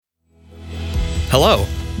Hello,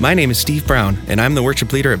 my name is Steve Brown, and I'm the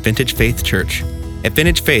worship leader at Vintage Faith Church. At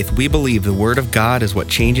Vintage Faith, we believe the Word of God is what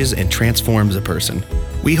changes and transforms a person.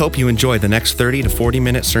 We hope you enjoy the next 30 to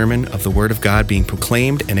 40-minute sermon of the Word of God being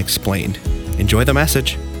proclaimed and explained. Enjoy the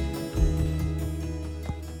message.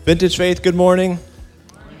 Vintage Faith, good morning.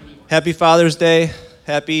 Happy Father's Day.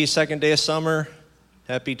 Happy second day of summer.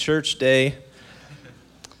 Happy Church Day.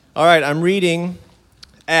 All right, I'm reading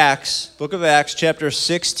Acts, book of Acts, chapter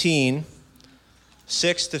 16,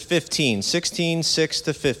 6 to 15. 16, 6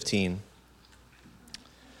 to 15.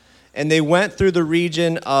 And they went through the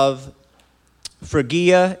region of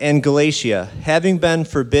Phrygia and Galatia, having been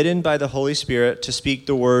forbidden by the Holy Spirit to speak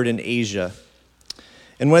the word in Asia.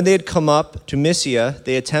 And when they had come up to Mysia,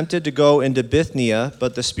 they attempted to go into Bithynia,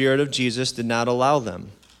 but the Spirit of Jesus did not allow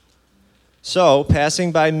them. So,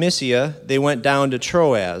 passing by Mysia, they went down to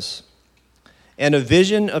Troas. And a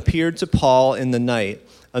vision appeared to Paul in the night.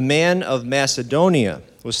 A man of Macedonia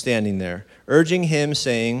was standing there, urging him,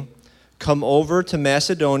 saying, "Come over to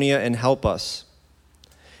Macedonia and help us."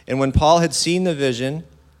 And when Paul had seen the vision,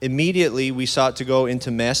 immediately we sought to go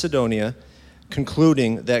into Macedonia,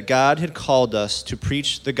 concluding that God had called us to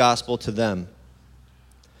preach the gospel to them.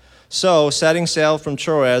 So, setting sail from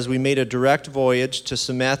Troas, we made a direct voyage to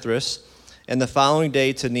Samothrace, and the following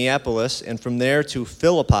day to Neapolis, and from there to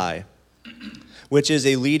Philippi, which is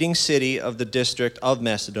a leading city of the district of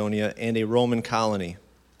Macedonia and a Roman colony.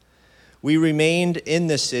 We remained in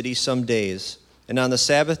this city some days, and on the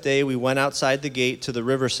Sabbath day we went outside the gate to the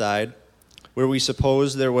riverside, where we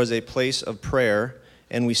supposed there was a place of prayer,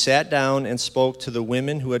 and we sat down and spoke to the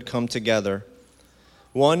women who had come together.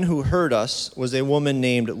 One who heard us was a woman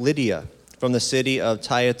named Lydia from the city of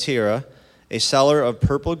Thyatira, a seller of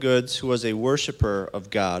purple goods who was a worshiper of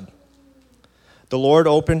God. The Lord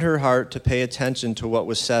opened her heart to pay attention to what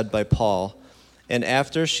was said by Paul, and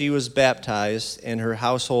after she was baptized, and her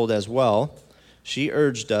household as well, she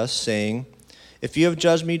urged us, saying, "If you have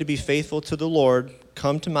judged me to be faithful to the Lord,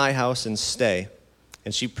 come to my house and stay."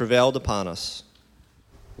 And she prevailed upon us.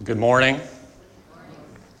 Good morning.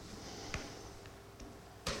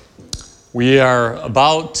 We are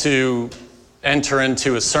about to enter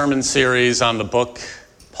into a sermon series on the book,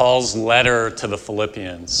 Paul's letter to the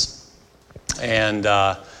Philippians. And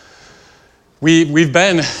we've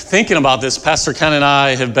been thinking about this. Pastor Ken and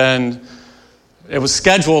I have been, it was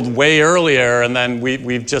scheduled way earlier, and then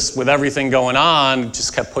we've just, with everything going on,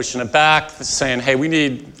 just kept pushing it back, saying, hey, we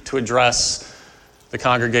need to address the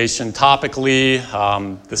congregation topically.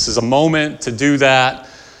 This is a moment to do that.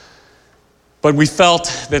 But we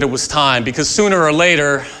felt that it was time, because sooner or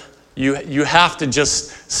later, you have to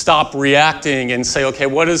just stop reacting and say, okay,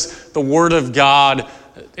 what does the Word of God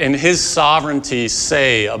and His sovereignty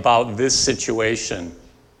say about this situation?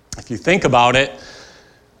 If you think about it,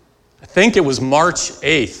 I think it was March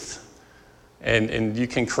 8th, and you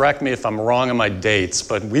can correct me if I'm wrong on my dates,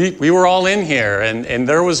 but we were all in here, and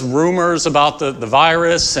there was rumors about the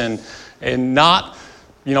virus, and not,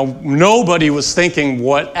 nobody was thinking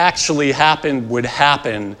what actually happened would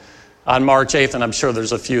happen on March 8th, and I'm sure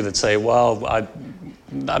there's a few that say, well,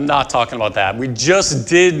 I'm not talking about that. We just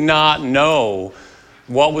did not know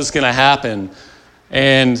what was going to happen.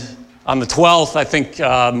 And on the 12th, I think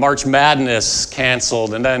March Madness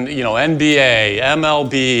canceled, and then, NBA,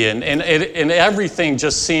 MLB, and everything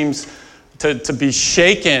just seems to be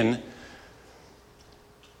shaken.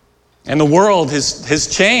 And the world has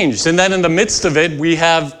changed. And then in the midst of it, we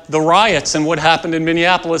have the riots and what happened in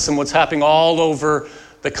Minneapolis and what's happening all over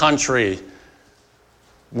the country.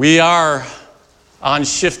 We are on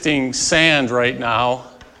shifting sand right now.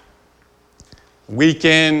 Week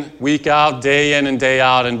in, week out, day in and day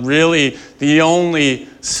out, and really the only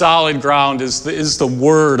solid ground is the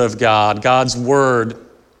Word of God, God's Word.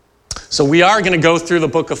 So we are going to go through the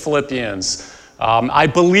book of Philippians. I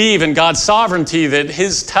believe in God's sovereignty that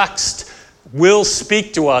His text will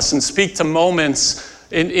speak to us and speak to moments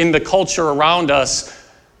in the culture around us,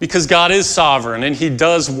 because God is sovereign and He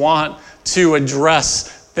does want to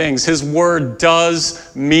address things. His word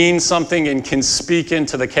does mean something and can speak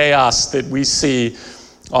into the chaos that we see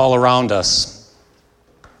all around us.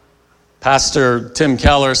 Pastor Tim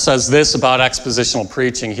Keller says this about expositional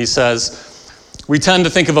preaching. He says, we tend to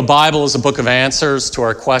think of a Bible as a book of answers to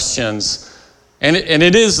our questions, and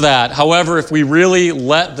it is that. However, if we really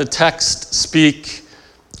let the text speak,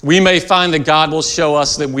 we may find that God will show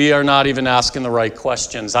us that we are not even asking the right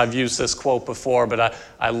questions. I've used this quote before, but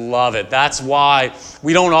I love it. That's why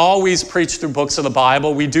we don't always preach through books of the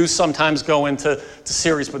Bible. We do sometimes go into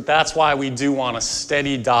series, but that's why we do want a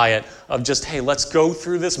steady diet of just, hey, let's go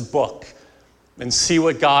through this book and see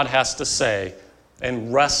what God has to say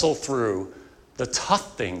and wrestle through the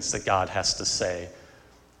tough things that God has to say,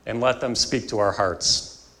 and let them speak to our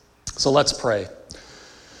hearts. So let's pray.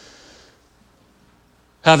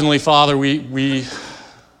 Heavenly Father, we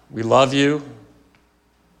love you.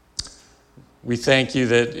 We thank you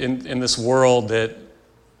that in this world that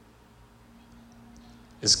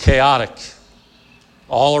is chaotic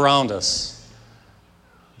all around us,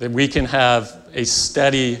 that we can have a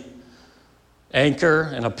steady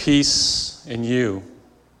anchor and a peace in you.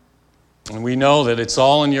 And we know that it's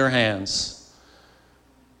all in your hands,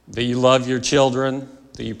 that you love your children,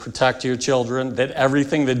 that you protect your children, that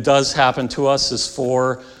everything that does happen to us is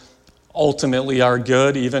for ultimately our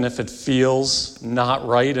good, even if it feels not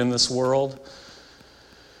right in this world.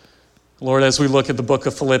 Lord, as we look at the book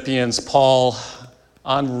of Philippians, Paul,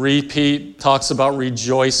 on repeat, talks about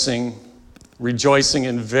rejoicing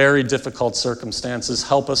in very difficult circumstances.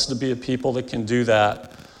 Help us to be a people that can do that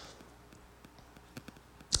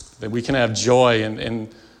we can have joy in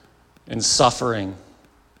suffering,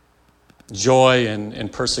 joy in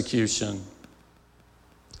persecution.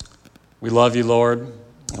 We love you, Lord,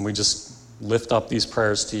 and we just lift up these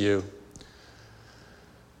prayers to you.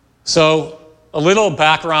 So, a little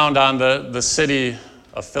background on the city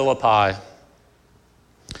of Philippi.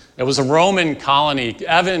 It was a Roman colony.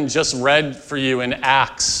 Evan just read for you in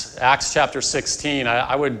Acts chapter 16.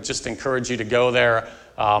 I would just encourage you to go there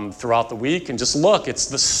throughout the week and just look. It's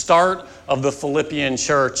the start of the Philippian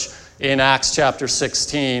church in Acts chapter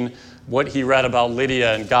 16, what he read about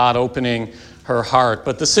Lydia and God opening her heart.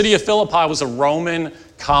 But the city of Philippi was a Roman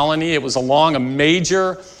colony. It was along a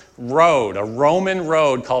major road, a Roman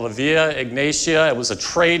road called the Via Egnatia. It was a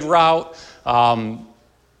trade route.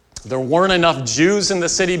 There weren't enough Jews in the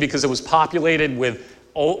city because it was populated with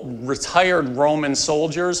retired Roman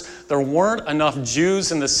soldiers. There weren't enough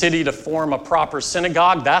Jews in the city to form a proper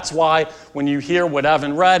synagogue. That's why when you hear what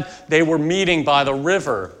Evan read, they were meeting by the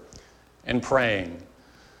river and praying.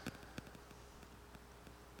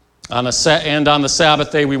 On the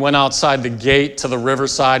Sabbath day, we went outside the gate to the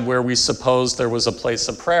riverside where we supposed there was a place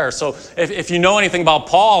of prayer. So if you know anything about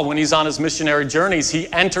Paul, when he's on his missionary journeys,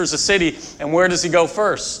 he enters a city, and where does he go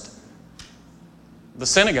first? The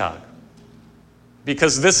synagogue.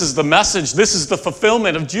 Because this is the message, this is the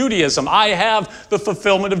fulfillment of Judaism. I have the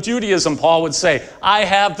fulfillment of Judaism, Paul would say. I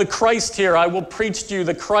have the Christ here. I will preach to you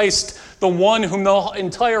the Christ, the one whom the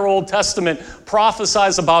entire Old Testament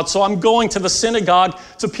prophesies about. So I'm going to the synagogue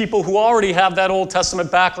to people who already have that Old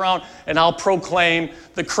Testament background, and I'll proclaim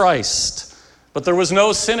the Christ. But there was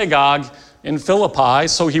no synagogue in Philippi,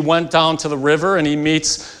 so he went down to the river and he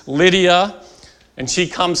meets Lydia, and she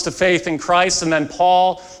comes to faith in Christ, and then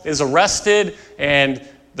Paul is arrested, and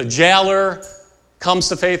the jailer comes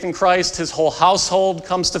to faith in Christ. His whole household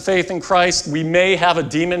comes to faith in Christ. We may have a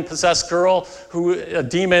demon-possessed girl who a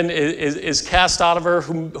demon is cast out of her,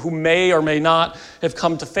 who may or may not have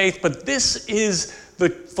come to faith. But this is the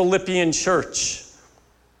Philippian church.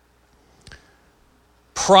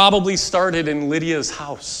 Probably started in Lydia's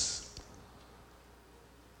house.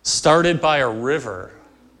 Started by a river.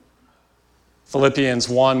 Philippians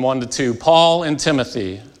 1:1-2. Paul and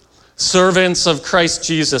Timothy, servants of Christ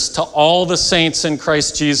Jesus, to all the saints in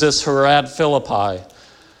Christ Jesus who are at Philippi,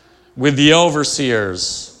 with the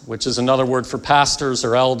overseers, which is another word for pastors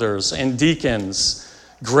or elders, and deacons,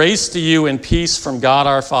 grace to you and peace from God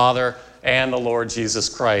our Father and the Lord Jesus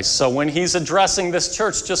Christ. So when he's addressing this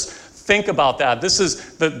church, just think about that. This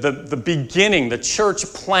is the beginning. The church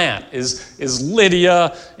plant is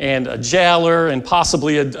Lydia and a jailer and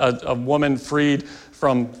possibly a woman freed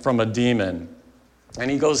from a demon. And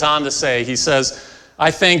he goes on to say, he says, I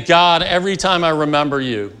thank God every time I remember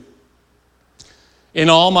you. In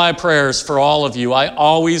all my prayers for all of you, I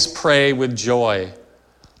always pray with joy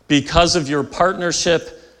because of your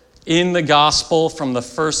partnership in the gospel from the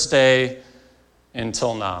first day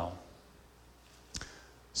until now.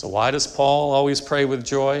 So why does Paul always pray with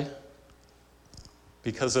joy?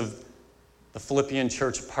 Because of the Philippian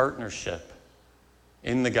church partnership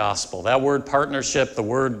in the gospel. That word partnership,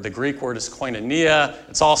 the Greek word is koinonia.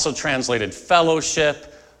 It's also translated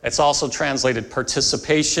fellowship. It's also translated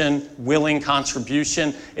participation, willing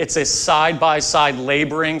contribution. It's a side-by-side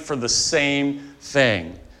laboring for the same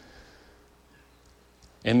thing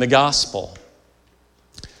in the gospel.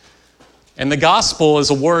 And the gospel is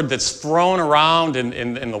a word that's thrown around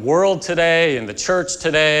in the world today, in the church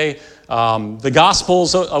today. The gospel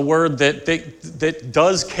is a word that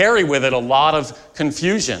does carry with it a lot of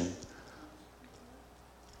confusion.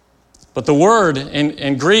 But the word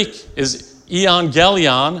in Greek is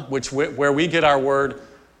evangelion, where we get our word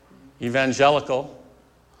evangelical.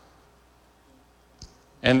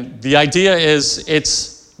 And the idea is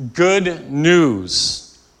it's good news.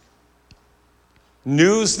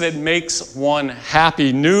 News that makes one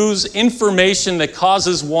happy. News, information that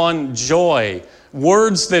causes one joy.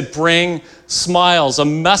 Words that bring smiles. A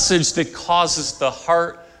message that causes the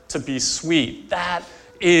heart to be sweet. That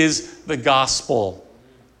is the gospel.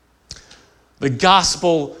 The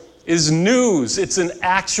gospel is news. It's an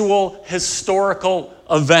actual historical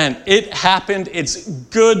event. It happened. It's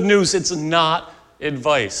good news. It's not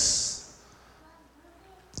advice.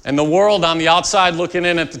 And the world on the outside looking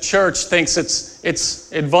in at the church thinks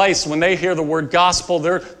it's advice. When they hear the word gospel,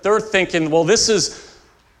 they're thinking, well, this is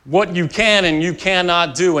what you can and you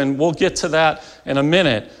cannot do. And we'll get to that in a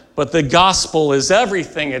minute. But the gospel is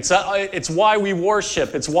everything. It's why we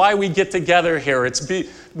worship. It's why we get together here. It's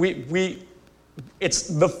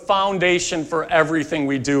the foundation for everything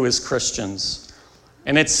we do as Christians.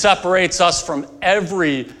 And it separates us from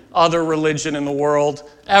every other religion in the world,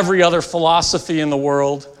 every other philosophy in the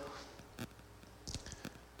world.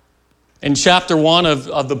 In chapter 1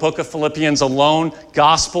 of the book of Philippians alone,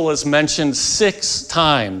 gospel is mentioned 6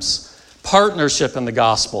 times. Partnership in the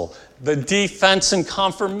gospel, the defense and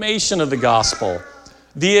confirmation of the gospel,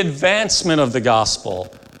 the advancement of the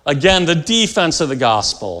gospel, again, the defense of the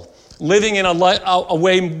gospel, living in a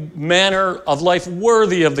manner of life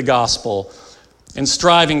worthy of the gospel, and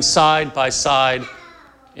striving side by side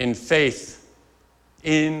in faith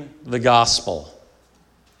in the gospel.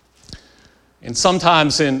 And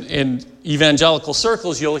sometimes in evangelical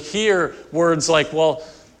circles, you'll hear words like, well,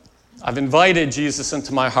 I've invited Jesus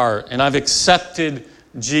into my heart, and I've accepted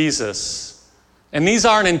Jesus. And these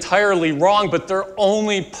aren't entirely wrong, but they're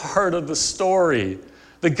only part of the story.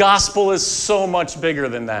 The gospel is so much bigger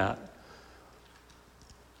than that.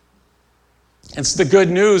 It's the good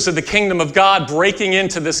news of the kingdom of God breaking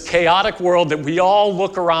into this chaotic world that we all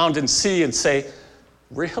look around and see and say,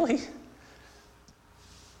 really?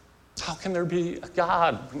 How can there be a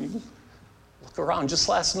God? When you look around, just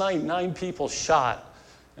last night, 9 people shot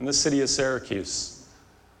in the city of Syracuse.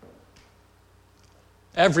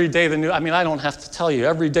 Every day the news, I don't have to tell you,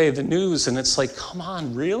 every day the news, and it's like, come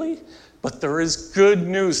on, really? But there is good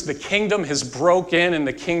news. The kingdom has broke in, and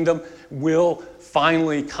the kingdom will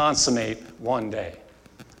finally consummate one day.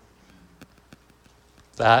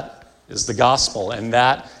 That is the gospel, and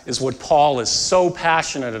that is what Paul is so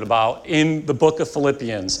passionate about in the book of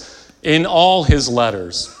Philippians, in all his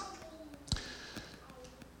letters.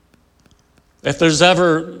 If there's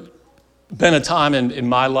ever been a time in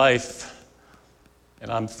my life,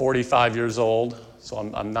 and I'm 45 years old, so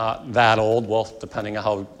I'm not that old. Well, depending on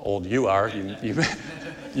how old you are,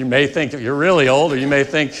 you may think you're really old, or you may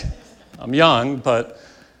think I'm young, but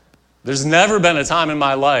there's never been a time in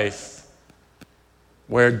my life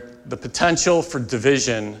where the potential for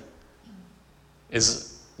division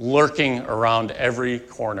is lurking around every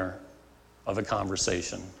corner of a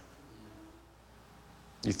conversation.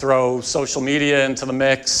 You throw social media into the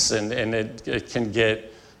mix, and it can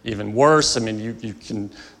get even worse.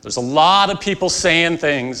 There's a lot of people saying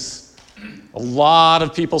things,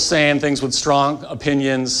 with strong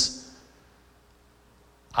opinions.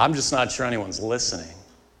 I'm just not sure anyone's listening.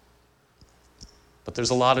 But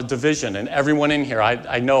there's a lot of division, and everyone in here,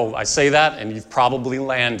 I know, I say that, and you've probably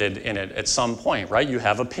landed in it at some point, right? You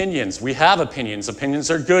have opinions. We have opinions.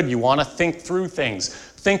 Opinions are good. You want to think through things.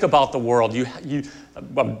 Think about the world. You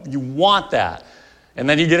want that. And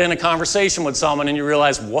then you get in a conversation with someone and you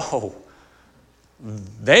realize, whoa,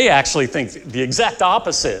 they actually think the exact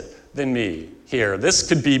opposite than me here. This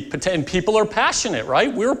could be, and people are passionate,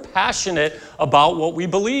 right? We're passionate about what we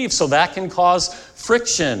believe, so that can cause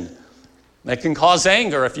friction. That can cause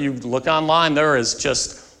anger. If you look online, there is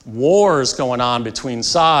just wars going on between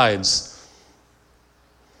sides.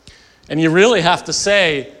 And you really have to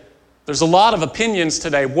say, there's a lot of opinions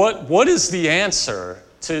today. What is the answer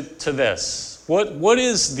to this? What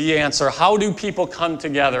is the answer? How do people come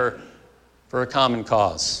together for a common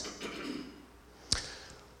cause?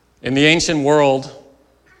 In the ancient world,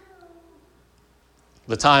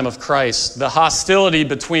 the time of Christ, the hostility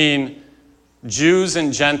between Jews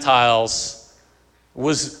and Gentiles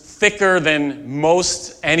was thicker than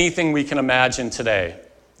most anything we can imagine today.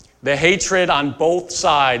 The hatred on both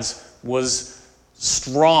sides was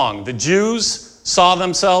strong. The Jews saw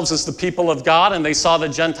themselves as the people of God, and they saw the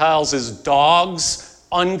Gentiles as dogs,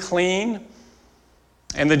 unclean.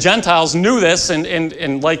 And the Gentiles knew this,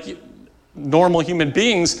 and like normal human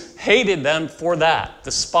beings, hated them for that,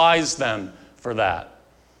 despised them for that.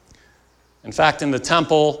 In fact, in the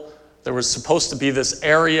temple, there was supposed to be this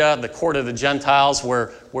area, the court of the Gentiles,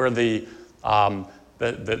 where the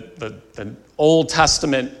Old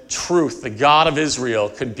Testament truth, the God of Israel,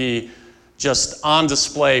 could be just on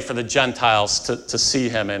display for the Gentiles to see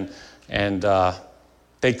him. And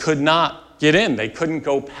they could not get in. They couldn't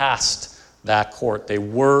go past that court. They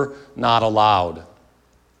were not allowed.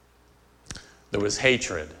 There was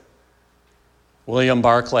hatred. William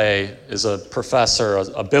Barclay is a professor,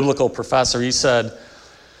 a biblical professor. He said,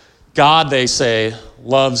 God, they say,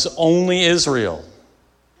 loves only Israel.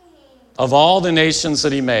 Of all the nations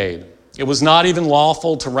that he made, it was not even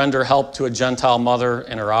lawful to render help to a Gentile mother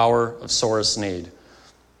in her hour of sorest need.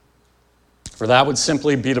 For that would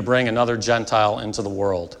simply be to bring another Gentile into the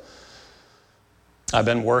world. I've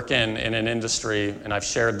been working in an industry, and I've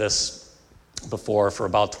shared this before, for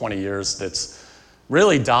about 20 years, that's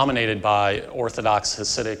really dominated by Orthodox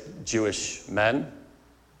Hasidic Jewish men.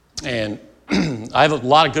 And I have a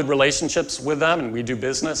lot of good relationships with them, and we do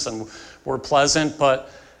business, and we're pleasant,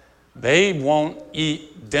 but they won't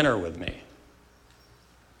eat dinner with me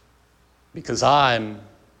because I'm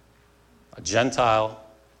a Gentile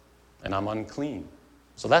and I'm unclean.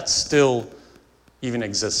 So that still even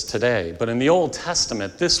exists today. But in the Old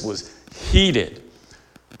Testament, this was heated.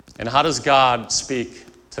 And how does God speak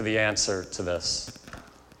to the answer to this?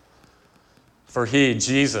 For he,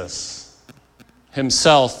 Jesus,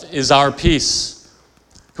 himself is our peace,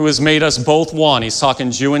 who has made us both one. He's talking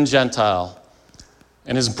Jew and Gentile.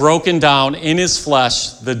 And has broken down in his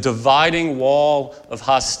flesh the dividing wall of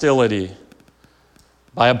hostility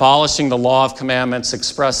by abolishing the law of commandments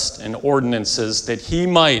expressed in ordinances, that he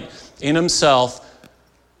might in himself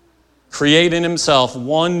create in himself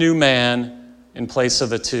one new man in place of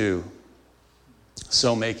the two,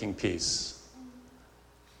 so making peace.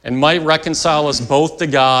 And might reconcile us both to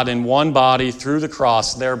God in one body through the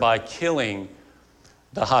cross, thereby killing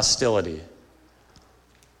the hostility.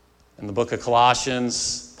 In the book of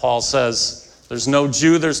Colossians, Paul says, there's no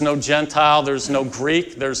Jew, there's no Gentile, there's no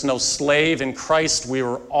Greek, there's no slave. In Christ, we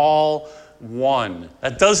were all one.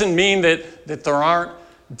 That doesn't mean that there aren't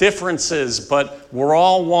differences, but we're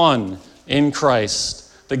all one in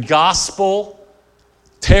Christ. The gospel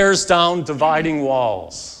tears down dividing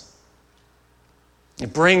walls.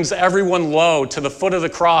 It brings everyone low to the foot of the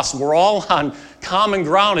cross. We're all on common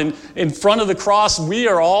ground. And in front of the cross, we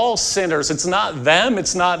are all sinners. It's not them,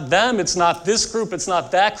 it's not them, it's not this group, it's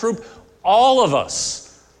not that group. All of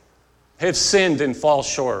us have sinned and fall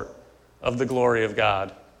short of the glory of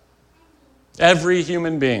God. Every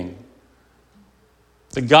human being.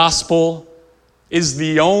 The gospel is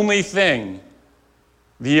the only thing,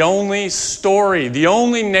 the only story, the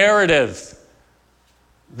only narrative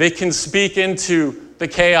that can speak into the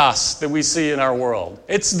chaos that we see in our world.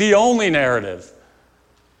 It's the only narrative.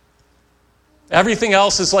 Everything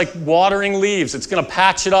else is like watering leaves. It's going to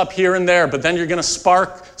patch it up here and there, but then you're going to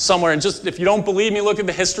spark somewhere. And just, if you don't believe me, look at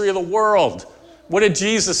the history of the world. What did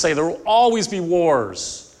Jesus say? There will always be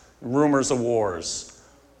wars, rumors of wars.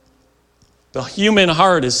 The human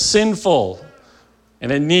heart is sinful,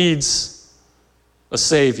 and it needs a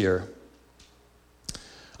Savior.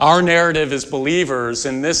 Our narrative as believers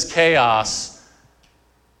in this chaos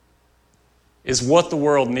is what the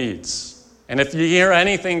world needs. And if you hear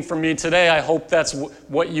anything from me today, I hope that's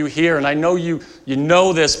what you hear. And I know you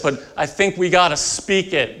know this, but I think we got to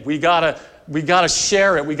speak it. We got to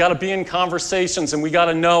share it. We got to be in conversations, and we got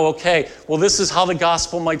to know, okay, well, this is how the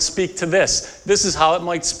gospel might speak to this. This is how it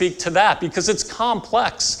might speak to that, because it's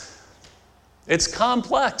complex. It's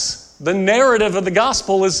complex. The narrative of the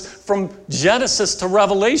gospel is from Genesis to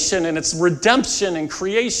Revelation, and it's redemption and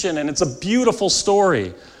creation, and it's a beautiful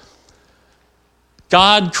story.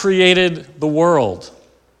 God created the world.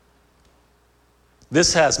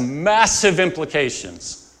 This has massive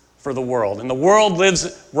implications for the world. And the world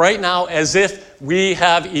lives right now as if we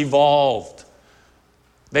have evolved.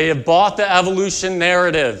 They have bought the evolution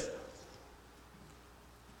narrative.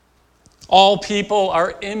 All people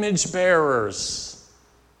are image bearers.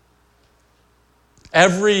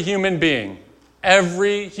 Every human being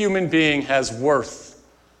has worth,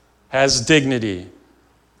 has dignity,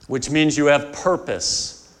 which means you have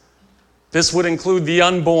purpose. This would include the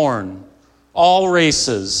unborn, all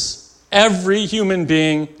races. Every human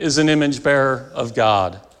being is an image bearer of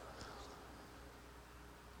God.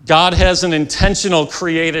 God has an intentional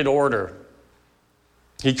created order.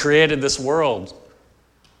 He created this world.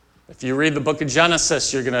 If you read the book of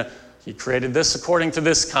Genesis, he created this according to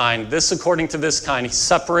this kind, this according to this kind. He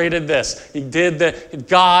separated this. He did that.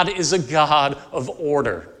 God is a God of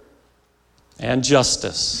order and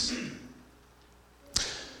justice.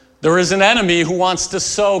 There is an enemy who wants to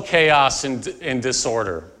sow chaos and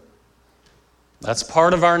disorder. That's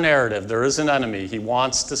part of our narrative. There is an enemy. He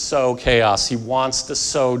wants to sow chaos. He wants to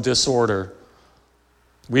sow disorder.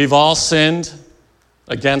 We've all sinned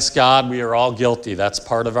against God, we are all guilty. That's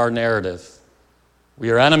part of our narrative. We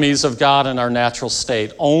are enemies of God in our natural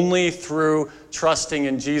state. Only through trusting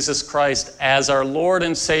in Jesus Christ as our Lord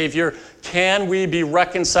and Savior can we be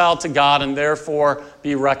reconciled to God and therefore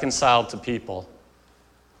be reconciled to people.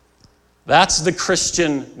 That's the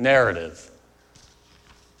Christian narrative.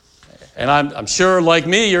 And I'm sure, like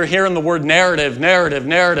me, you're hearing the word narrative.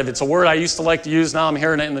 It's a word I used to like to use. Now I'm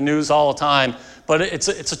hearing it in the news all the time. But it's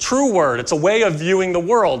a true word. It's a way of viewing the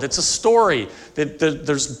world. It's a story.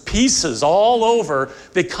 There's pieces all over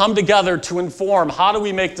that come together to inform how do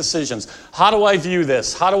we make decisions? How do I view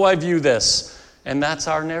this? How do I view this? And that's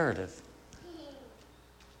our narrative.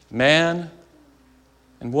 Man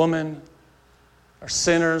and woman are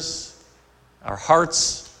sinners. Our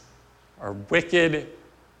hearts are wicked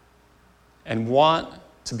and want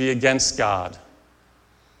to be against God.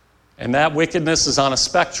 And that wickedness is on a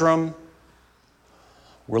spectrum.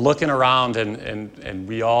 We're looking around and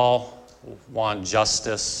we all want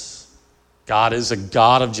justice. God is a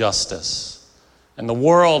God of justice. And the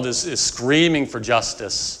world is screaming for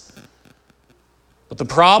justice. But the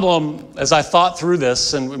problem, as I thought through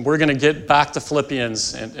this, and we're going to get back to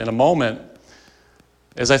Philippians in a moment,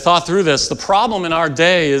 as I thought through this, the problem in our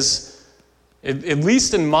day is, at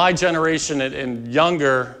least in my generation and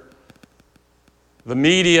younger, the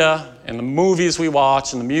media and the movies we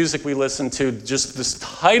watch and the music we listen to, just this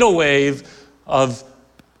tidal wave of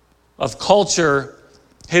culture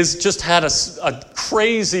has just had a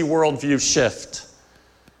crazy worldview shift.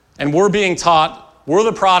 And we're being taught we're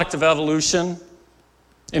the product of evolution.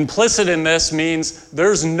 Implicit in this means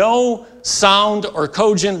there's no sound or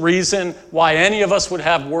cogent reason why any of us would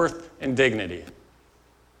have worth and dignity.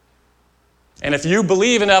 And if you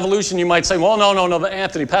believe in evolution, you might say, well, no,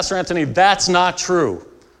 Pastor Anthony, that's not true.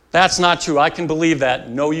 That's not true. I can believe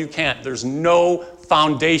that. No, you can't. There's no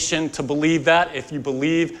foundation to believe that if you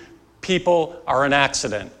believe people are an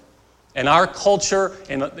accident. And our culture,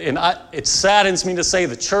 it saddens me to say,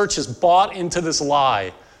 the church has bought into this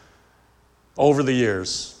lie over the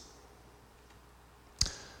years.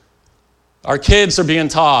 Our kids are being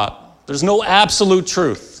taught there's no absolute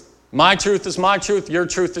truth. My truth is my truth. Your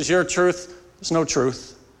truth is your truth. There's no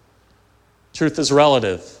truth. Truth is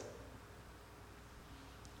relative.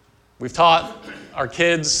 We've taught our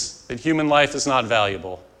kids that human life is not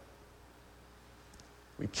valuable.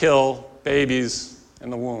 We kill babies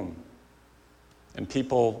in the womb, and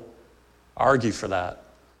people argue for that.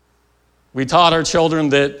 We taught our children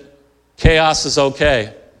that chaos is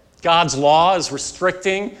okay. God's law is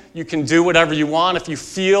restricting. You can do whatever you want. If you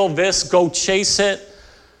feel this, go chase it.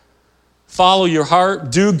 Follow your heart.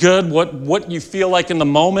 Do good, what you feel like in the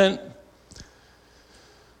moment.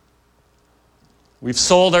 We've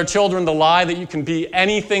sold our children the lie that you can be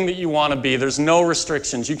anything that you want to be. There's no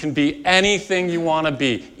restrictions. You can be anything you want to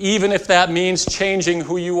be, even if that means changing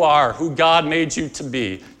who you are, who God made you to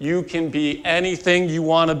be. You can be anything you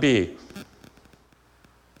want to be.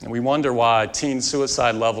 And we wonder why teen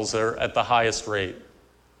suicide levels are at the highest rate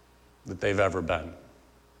that they've ever been.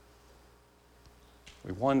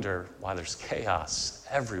 We wonder why there's chaos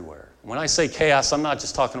everywhere. When I say chaos, I'm not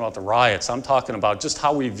just talking about the riots. I'm talking about just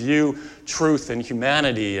how we view truth and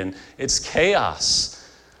humanity, and it's chaos.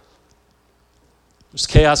 There's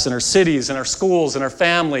chaos in our cities, in our schools, in our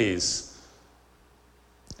families,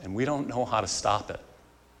 and we don't know how to stop it.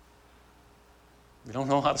 We don't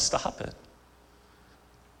know how to stop it.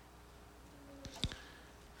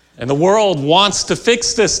 And the world wants to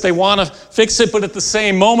fix this. They want to fix it, but at the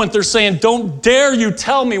same moment, they're saying, don't dare you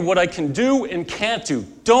tell me what I can do and can't do.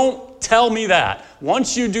 Don't tell me that.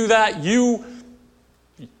 Once you do that, you've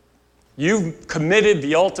committed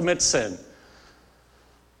the ultimate sin.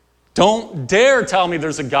 Don't dare tell me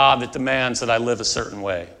there's a God that demands that I live a certain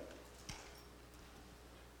way.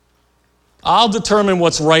 I'll determine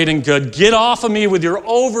what's right and good. Get off of me with your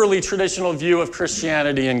overly traditional view of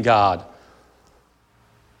Christianity and God.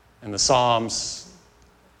 And the Psalms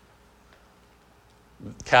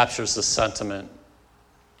captures the sentiment.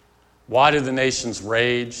 Why do the nations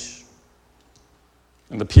rage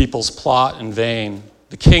and the peoples plot in vain?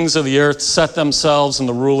 The kings of the earth set themselves and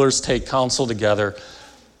the rulers take counsel together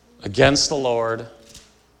against the Lord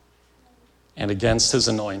and against his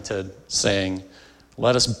anointed, saying,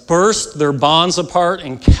 let us burst their bonds apart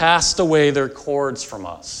and cast away their cords from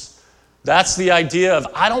us. That's the idea of,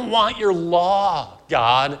 I don't want your law,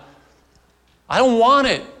 God. I don't want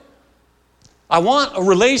it. I want a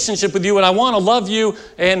relationship with you and I want to love you,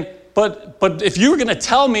 but if you're going to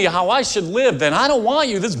tell me how I should live, then I don't want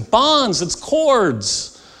you. There's bonds, it's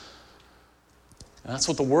cords. And that's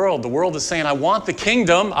what the world is saying. I want the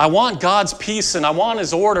kingdom, I want God's peace, and I want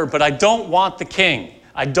his order, but I don't want the king.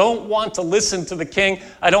 I don't want to listen to the king.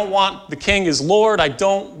 I don't want the king as Lord. I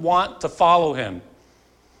don't want to follow him.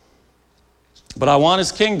 But I want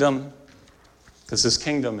his kingdom because his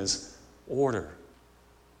kingdom is order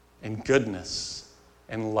and goodness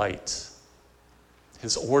and light.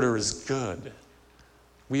 His order is good.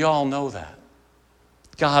 We all know that.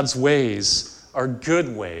 God's ways are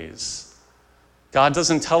good ways. God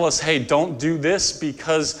doesn't tell us, hey, don't do this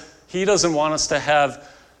because he doesn't want us to have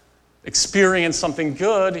experienced something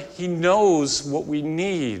good. He knows what we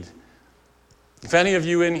need. If any of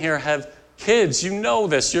you in here have kids, you know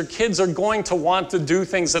this. Your kids are going to want to do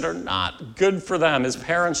things that are not good for them. As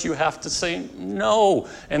parents, you have to say no.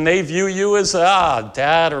 And they view you as,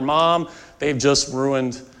 dad or mom, they've just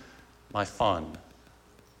ruined my fun.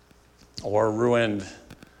 Or ruined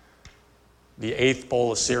the 8th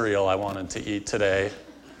bowl of cereal I wanted to eat today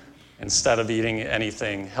instead of eating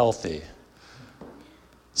anything healthy.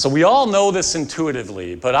 So we all know this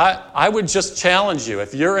intuitively, but I would just challenge you.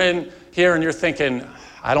 If you're in here and you're thinking,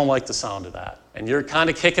 I don't like the sound of that, and you're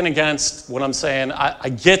kind of kicking against what I'm saying, I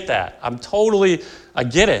get that. I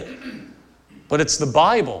get it. But it's the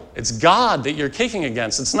Bible. It's God that you're kicking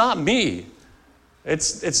against. It's not me.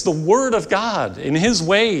 It's the Word of God in his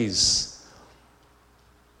ways.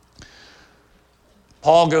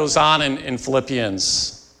 Paul goes on in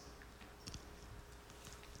Philippians.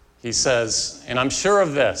 He says, and I'm sure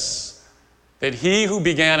of this, that he who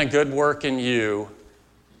began a good work in you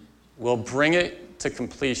will bring it to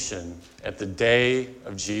completion at the day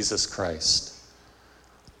of Jesus Christ.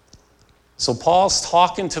 So Paul's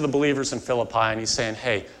talking to the believers in Philippi, and he's saying,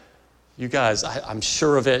 hey, you guys, I'm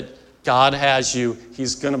sure of it. God has you.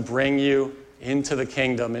 He's going to bring you into the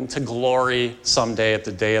kingdom, into glory someday at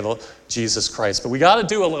the day of Jesus Christ. But we got to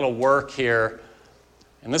do a little work here.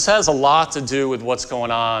 And this has a lot to do with what's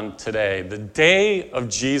going on today. The day of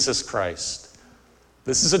Jesus Christ.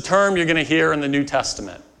 This is a term you're going to hear in the New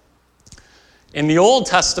Testament. In the Old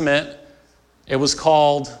Testament, it was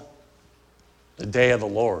called the day of the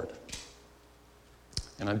Lord.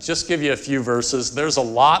 And I'll just give you a few verses. There's a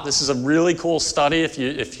lot. This is a really cool study.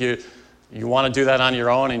 If you want to do that on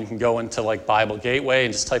your own, and you can go into like Bible Gateway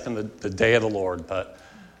and just type in the day of the Lord. But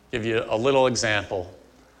give you a little example.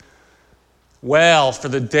 Well, for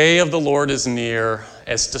the day of the Lord is near,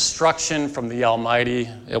 as destruction from the Almighty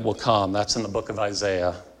it will come. That's in the book of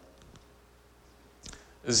Isaiah.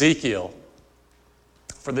 Ezekiel.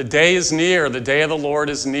 For the day is near, the day of the Lord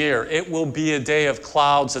is near. It will be a day of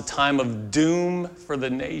clouds, a time of doom for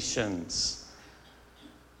the nations.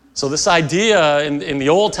 So this idea in the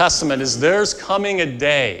Old Testament is there's coming a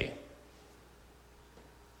day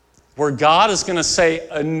where God is going to say,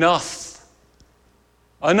 enough.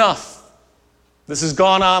 Enough. This has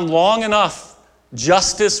gone on long enough.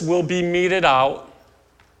 Justice will be meted out.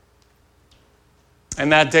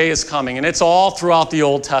 And that day is coming. And it's all throughout the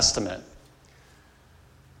Old Testament.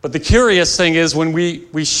 But the curious thing is when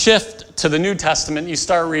we shift to the New Testament, you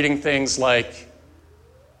start reading things like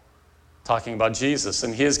talking about Jesus.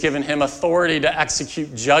 And he has given him authority to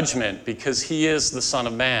execute judgment because he is the Son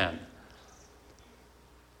of Man.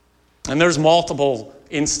 And there's multiple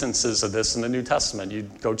instances of this in the New Testament. You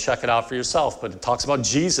go check it out for yourself. But it talks about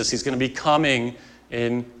Jesus. He's going to be coming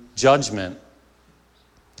in judgment.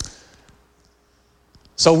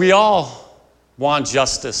 So we all want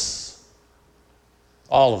justice.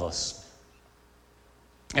 All of us.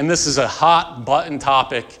 And this is a hot button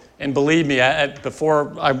topic. And believe me,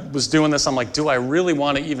 before I was doing this, I'm like, do I really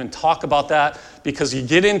want to even talk about that? Because you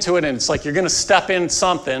get into it and it's like you're going to step in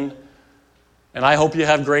something. And I hope you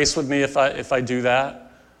have grace with me if I do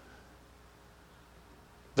that.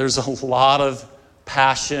 There's a lot of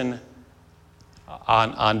passion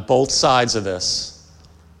on both sides of this.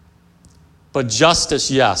 But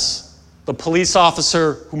justice, yes. The police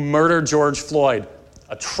officer who murdered George Floyd,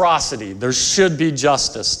 atrocity. There should be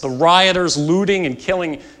justice. The rioters looting and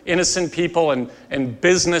killing innocent people and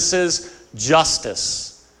businesses,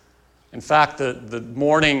 justice. In fact, the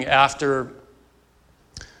morning after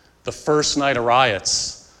the first night of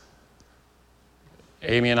riots,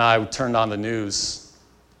 Amy and I turned on the news,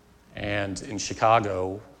 and in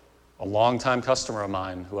Chicago, a longtime customer of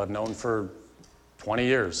mine who I've known for 20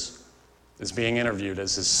 years is being interviewed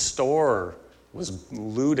as his store was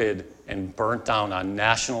looted and burnt down on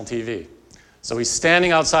national TV. So he's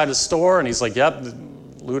standing outside his store and he's like, yep, the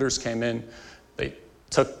looters came in. They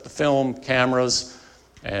took the film cameras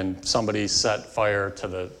and somebody set fire to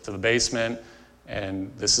the basement.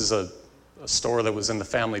 And this is a store that was in the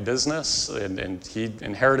family business, and he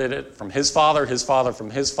inherited it from his father from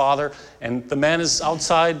his father. And the man is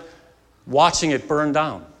outside watching it burn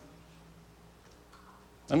down.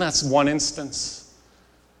 And that's one instance.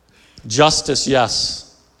 Justice,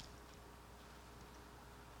 yes.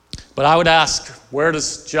 But I would ask, where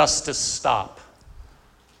does justice stop?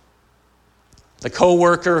 The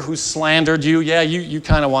coworker who slandered you, yeah, you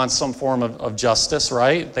kind of want some form of justice,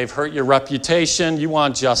 right? They've hurt your reputation, you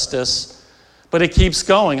want justice. But it keeps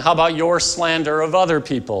going. How about your slander of other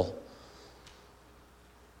people?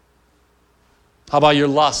 How about your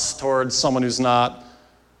lust towards someone who's not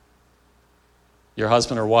your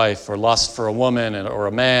husband or wife, or lust for a woman or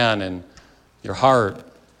a man in your heart?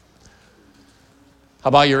 How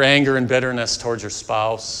about your anger and bitterness towards your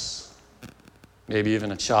spouse, maybe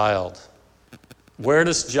even a child? Where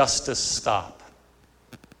does justice stop?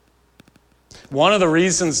 One of the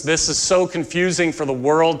reasons this is so confusing for the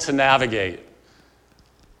world to navigate,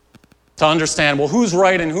 to understand, well, who's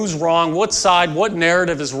right and who's wrong, what side, what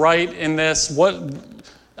narrative is right in this,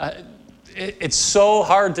 it's so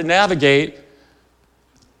hard to navigate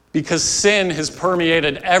because sin has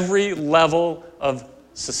permeated every level of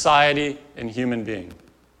society and human being.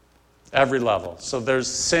 Every level. So there's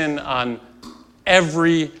sin on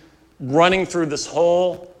running through this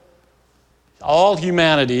all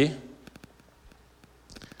humanity.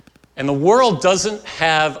 And the world doesn't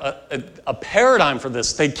have a paradigm for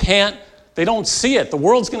this. They don't see it. The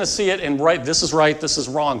world's going to see it and this is right, this is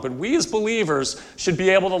wrong. But we as believers should be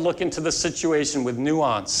able to look into the situation with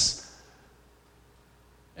nuance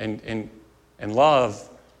and love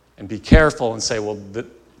and be careful and say, well,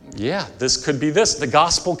 this could be this. The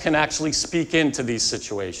gospel can actually speak into these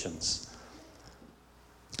situations.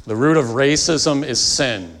 The root of racism is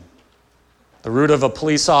sin. The root of a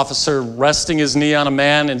police officer resting his knee on a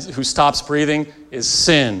man who stops breathing is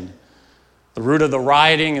sin. The root of the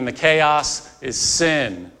rioting and the chaos is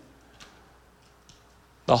sin.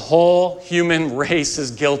 The whole human race is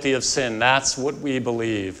guilty of sin. That's what we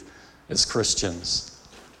believe as Christians.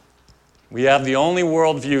 We have the only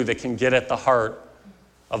worldview that can get at the heart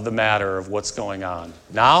of the matter of what's going on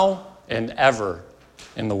now and ever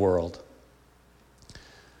in the world.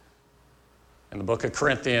 In the book of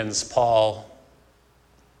Corinthians, Paul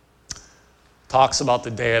talks about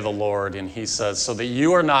the day of the Lord, and he says, so that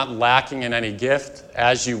you are not lacking in any gift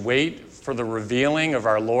as you wait for the revealing of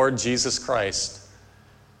our Lord Jesus Christ,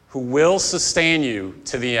 who will sustain you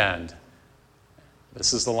to the end.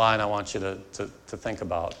 This is the line I want you to think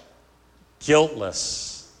about.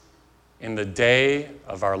 Guiltless in the day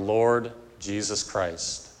of our Lord Jesus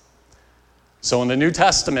Christ. So in the New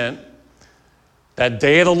Testament, that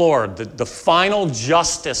day of the Lord, the final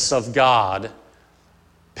justice of God,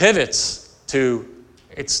 pivots to,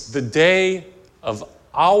 it's the day of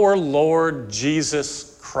our Lord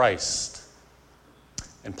Jesus Christ.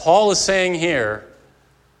 And Paul is saying here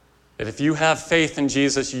that if you have faith in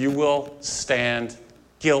Jesus, you will stand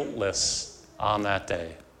guiltless on that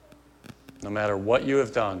day. No matter what you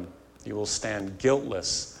have done, you will stand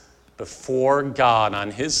guiltless before God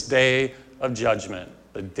on his day of judgment,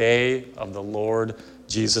 the day of the Lord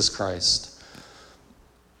Jesus Christ.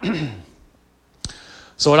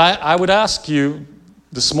 So I would ask you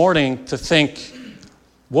this morning to think,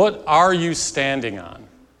 what are you standing on?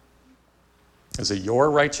 Is it your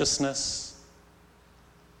righteousness?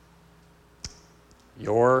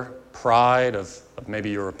 Your pride of maybe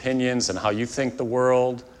your opinions and how you think the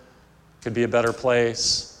world could be a better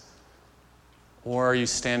place? Or are you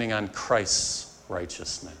standing on Christ's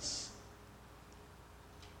righteousness?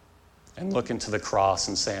 And looking to the cross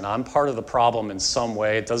and saying, I'm part of the problem in some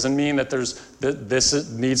way. It doesn't mean that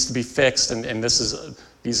this needs to be fixed and this is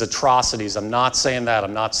these atrocities. I'm not saying that.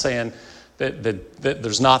 I'm not saying that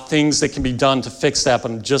there's not things that can be done to fix that,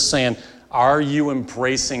 but I'm just saying, are you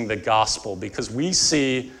embracing the gospel? Because we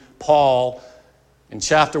see Paul in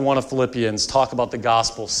chapter 1 of Philippians talk about the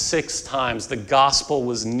gospel 6 times. The gospel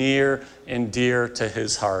was near and dear to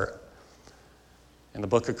his heart. In the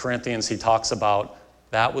book of Corinthians, he talks about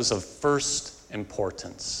that was of first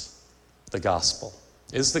importance, the gospel.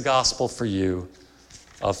 Is the gospel for you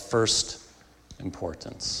of first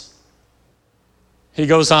importance? He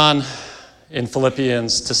goes on in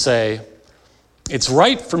Philippians to say, it's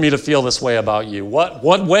right for me to feel this way about you. What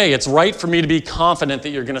way? It's right for me to be confident that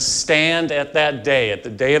you're going to stand at that day, at the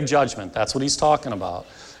day of judgment. That's what he's talking about.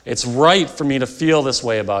 It's right for me to feel this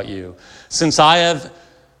way about you. Since I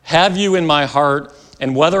have you in my heart,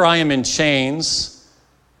 and whether I am in chains,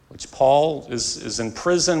 which Paul is in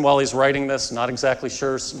prison while he's writing this, not exactly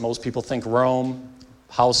sure. Most people think Rome,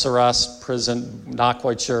 house arrest, prison, not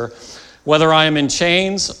quite sure. Whether I am in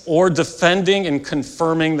chains or defending and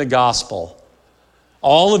confirming the gospel,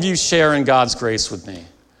 all of you share in God's grace with me.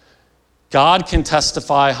 God can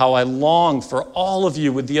testify how I long for all of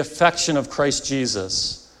you with the affection of Christ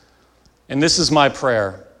Jesus. And this is my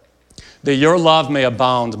prayer, that your love may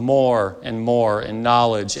abound more and more in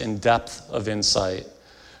knowledge and depth of insight,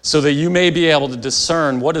 so that you may be able to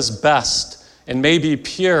discern what is best and may be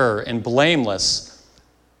pure and blameless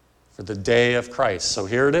for the day of Christ. So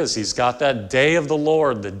here it is. He's got that day of the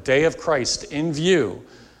Lord, the day of Christ in view.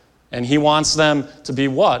 And he wants them to be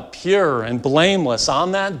what? Pure and blameless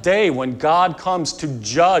on that day when God comes to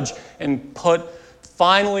judge and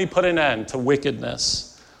finally put an end to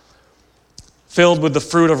wickedness, filled with the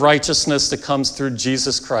fruit of righteousness that comes through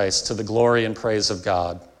Jesus Christ to the glory and praise of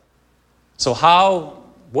God. So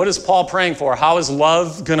what is Paul praying for? How is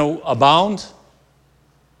love going to abound?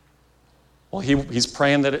 Well, he's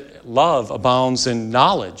praying that love abounds in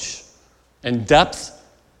knowledge and depth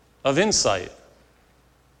of insight.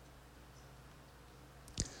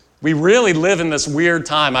 We really live in this weird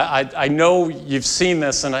time. I know you've seen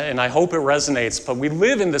this, and I hope it resonates, but we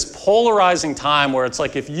live in this polarizing time where it's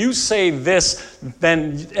like if you say this,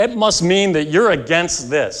 then it must mean that you're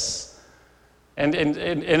against this. And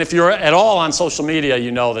if you're at all on social media,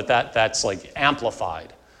 you know that's like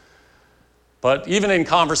amplified. But even in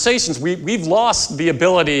conversations, we've lost the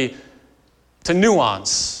ability to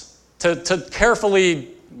nuance, to carefully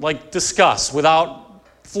discuss without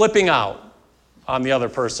flipping out on the other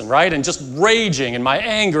person, right? And just raging, and my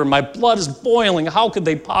anger, my blood is boiling. How could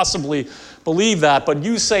they possibly believe that? But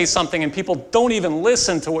you say something and people don't even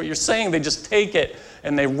listen to what you're saying. They just take it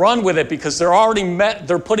and they run with it because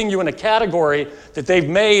they're putting you in a category that they've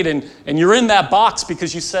made, and you're in that box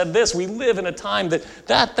because you said this. We live in a time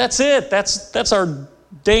that's it. That's our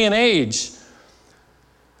day and age.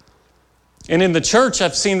 And in the church,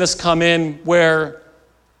 I've seen this come in where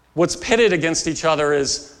what's pitted against each other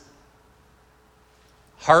is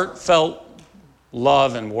heartfelt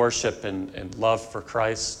love and worship and love for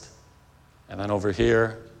Christ. And then over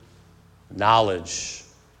here, knowledge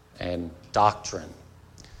and doctrine.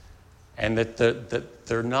 And that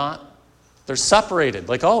they're separated.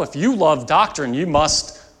 Like, oh, if you love doctrine, you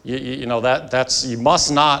must, you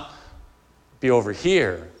must not be over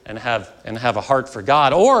here and have a heart for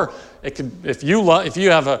God. Or it could, if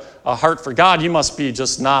you have a heart for God, you must be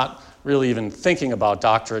just not really even thinking about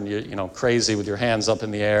doctrine, crazy with your hands up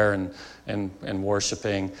in the air and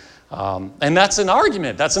worshiping. And that's an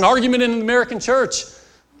argument. That's an argument in the American church.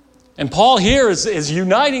 And Paul here is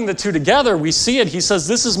uniting the two together. We see it. He says,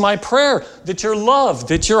 this is my prayer, that your love,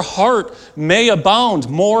 that your heart may abound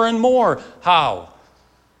more and more. How?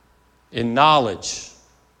 In knowledge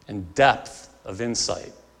and depth of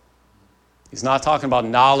insight. He's not talking about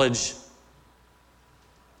knowledge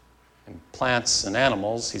plants and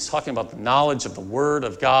animals. He's talking about the knowledge of the Word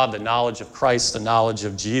of God, the knowledge of Christ, the knowledge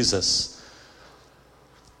of Jesus.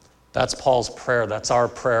 That's Paul's prayer. That's our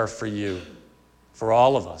prayer for you, for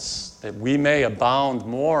all of us, that we may abound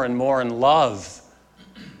more and more in love.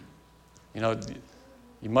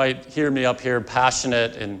 You might hear me up here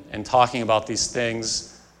passionate and talking about these things,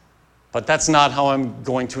 but that's not how I'm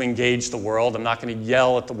going to engage the world. I'm not going to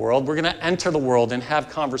yell at the world. We're going to enter the world and have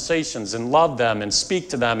conversations and love them and speak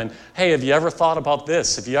to them. And, hey, have you ever thought about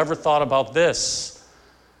this? Have you ever thought about this?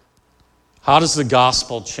 How does the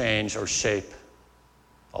gospel change or shape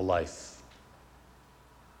a life?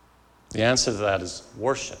 The answer to that is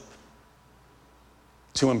worship.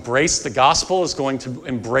 To embrace the gospel is going to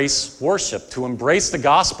embrace worship. To embrace the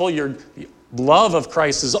gospel, your love of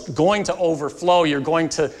Christ is going to overflow. You're going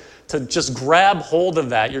to just grab hold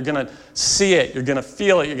of that. You're going to see it. You're going to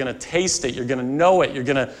feel it. You're going to taste it. You're going to know it. You're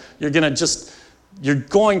going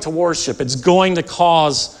to worship. It's going to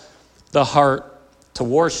cause the heart to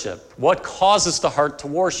worship. What causes the heart to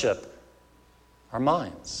worship? Our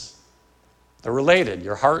minds. They're related.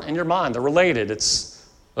 Your heart and your mind, they're related. It's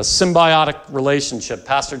a symbiotic relationship.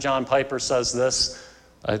 Pastor John Piper says this.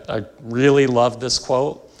 I really love this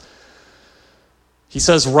quote. He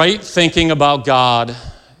says, right thinking about God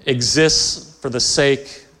exists for the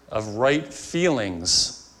sake of right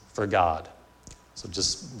feelings for God. So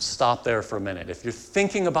just stop there for a minute. If you're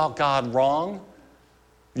thinking about God wrong,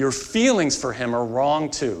 your feelings for him are wrong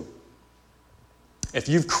too. If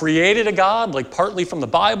you've created a God, like partly from the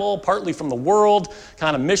Bible, partly from the world,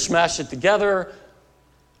 kind of mishmash it together,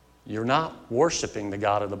 you're not worshiping the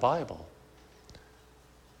God of the Bible.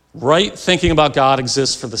 Right thinking about God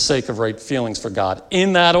exists for the sake of right feelings for God.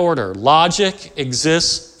 In that order, logic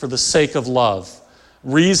exists for the sake of love.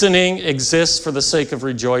 Reasoning exists for the sake of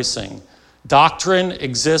rejoicing. Doctrine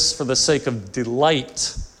exists for the sake of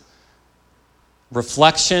delight.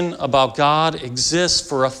 Reflection about God exists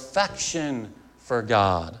for affection for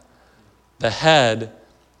God. The head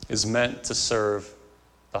is meant to serve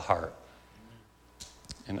the heart.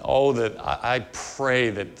 And oh, that I pray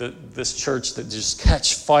that this church that just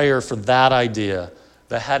catch fire for that idea,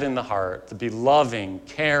 the head and the heart, to be loving,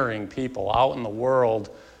 caring people out in the world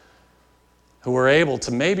who are able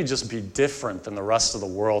to maybe just be different than the rest of the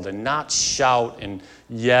world and not shout and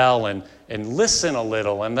yell and listen a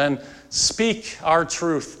little and then speak our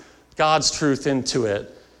truth, God's truth into it.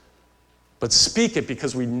 But speak it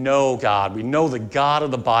because we know God. We know the God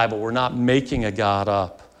of the Bible. We're not making a God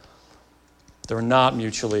up. They're not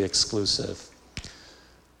mutually exclusive.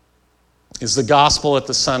 Is the gospel at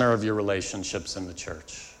the center of your relationships in the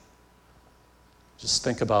church? Just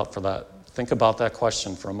think about that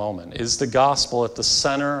question for a moment. Is the gospel at the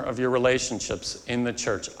center of your relationships in the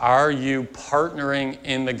church? Are you partnering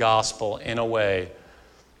in the gospel in a way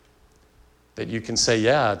that you can say,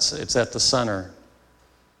 yeah, it's at the center?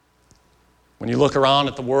 When you look around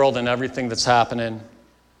at the world and everything that's happening,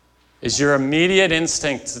 is your immediate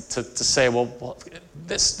instinct to say, well,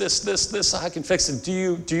 this, I can fix it.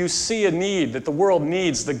 Do you see a need that the world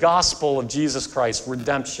needs, the gospel of Jesus Christ,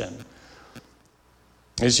 redemption?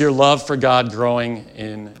 Is your love for God growing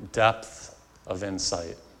in depth of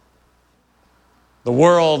insight? The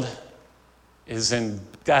world is in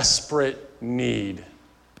desperate need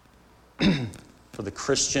for the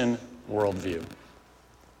Christian worldview.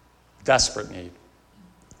 Desperate need.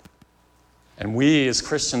 And we as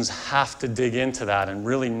Christians have to dig into that and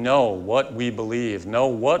really know what we believe. Know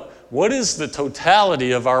what is the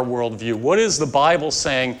totality of our worldview? What is the Bible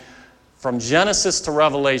saying from Genesis to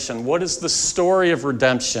Revelation? What is the story of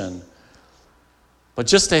redemption? But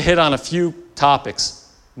just to hit on a few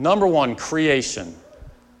topics. Number one, creation.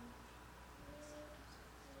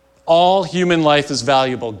 All human life is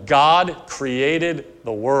valuable. God created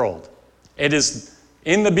the world. It is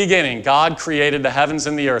in the beginning, God created the heavens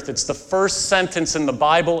and the earth. It's the first sentence in the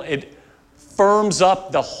Bible. It firms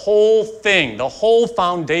up the whole thing, the whole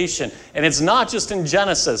foundation. And it's not just in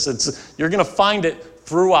Genesis. You're going to find it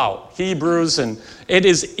throughout Hebrews, and it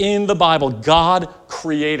is in the Bible. God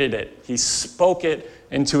created it. He spoke it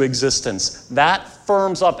into existence. That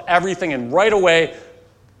firms up everything, and right away,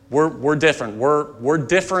 we're different. We're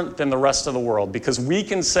different than the rest of the world because we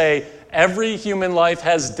can say every human life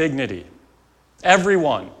has dignity.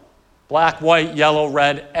 Everyone, black, white, yellow,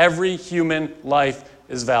 red, every human life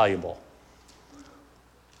is valuable.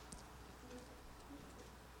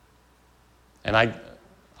 And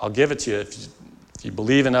I'll give it to you. If you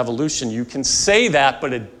believe in evolution, you can say that,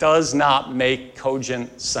 but it does not make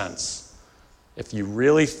cogent sense. If you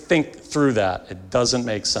really think through that, it doesn't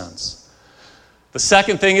make sense. The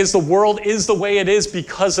second thing is the world is the way it is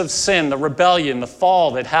because of sin, the rebellion, the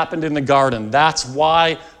fall that happened in the garden. That's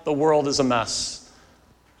why the world is a mess.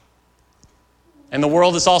 And the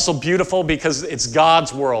world is also beautiful because it's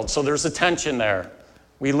God's world, so there's a tension there.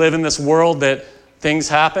 We live in this world that things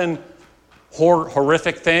happen,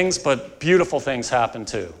 horrific things, but beautiful things happen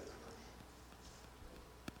too.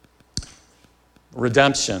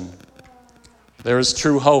 Redemption. There is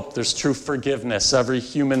true hope. There's true forgiveness. Every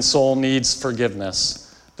human soul needs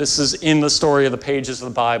forgiveness. This is in the story of the pages of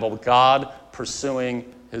the Bible, God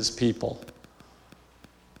pursuing his people.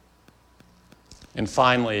 And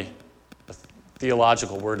finally, the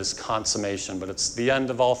theological word is consummation, but it's the end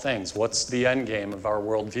of all things. What's the end game of our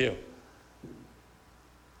worldview?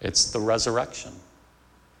 It's the resurrection.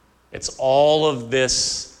 It's all of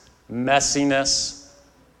this messiness,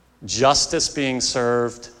 justice being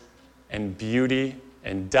served, and beauty,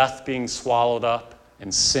 and death being swallowed up,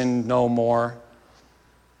 and sin no more.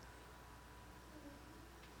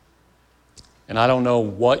 And I don't know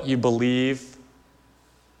what you believe,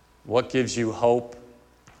 what gives you hope,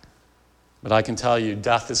 but I can tell you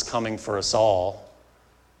death is coming for us all.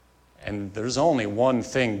 And there's only one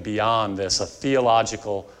thing beyond this, a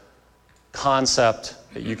theological concept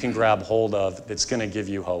that you can grab hold of that's going to give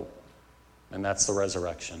you hope, and that's the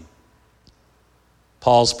resurrection.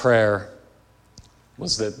 Paul's prayer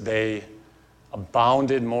was that they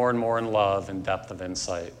abounded more and more in love and depth of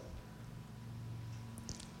insight.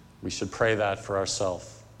 We should pray that for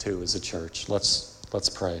ourselves too as a church. Let's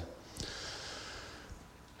pray.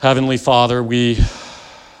 Heavenly Father, we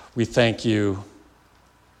thank you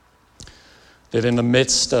that in the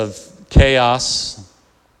midst of chaos,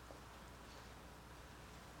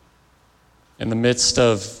 in the midst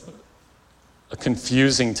of a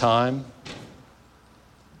confusing time,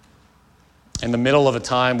 in the middle of a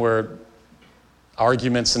time where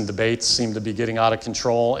arguments and debates seem to be getting out of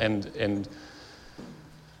control and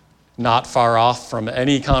not far off from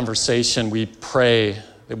any conversation, we pray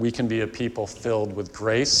that we can be a people filled with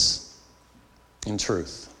grace and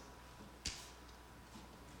truth.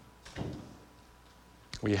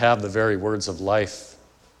 We have the very words of life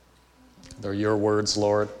They're your words,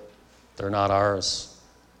 Lord. They're not ours.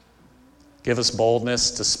 Give us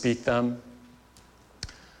boldness to speak them.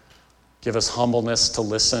 Give us humbleness to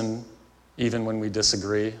listen, even when we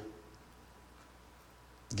disagree.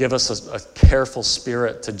 Give us a careful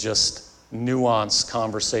spirit to just nuance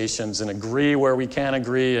conversations and agree where we can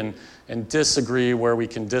agree and disagree where we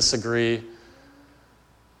can disagree.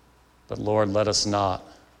 But Lord, let us not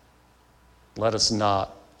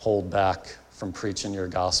hold back from preaching your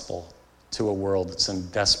gospel to a world that's in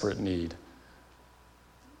desperate need.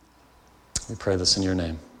 We pray this in your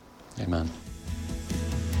name. Amen.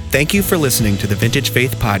 Thank you for listening to the Vintage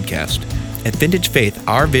Faith Podcast. At Vintage Faith,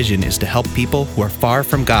 our vision is to help people who are far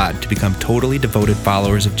from God to become totally devoted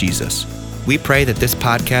followers of Jesus. We pray that this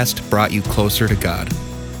podcast brought you closer to God.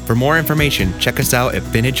 For more information, check us out at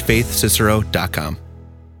vintagefaithcicero.com.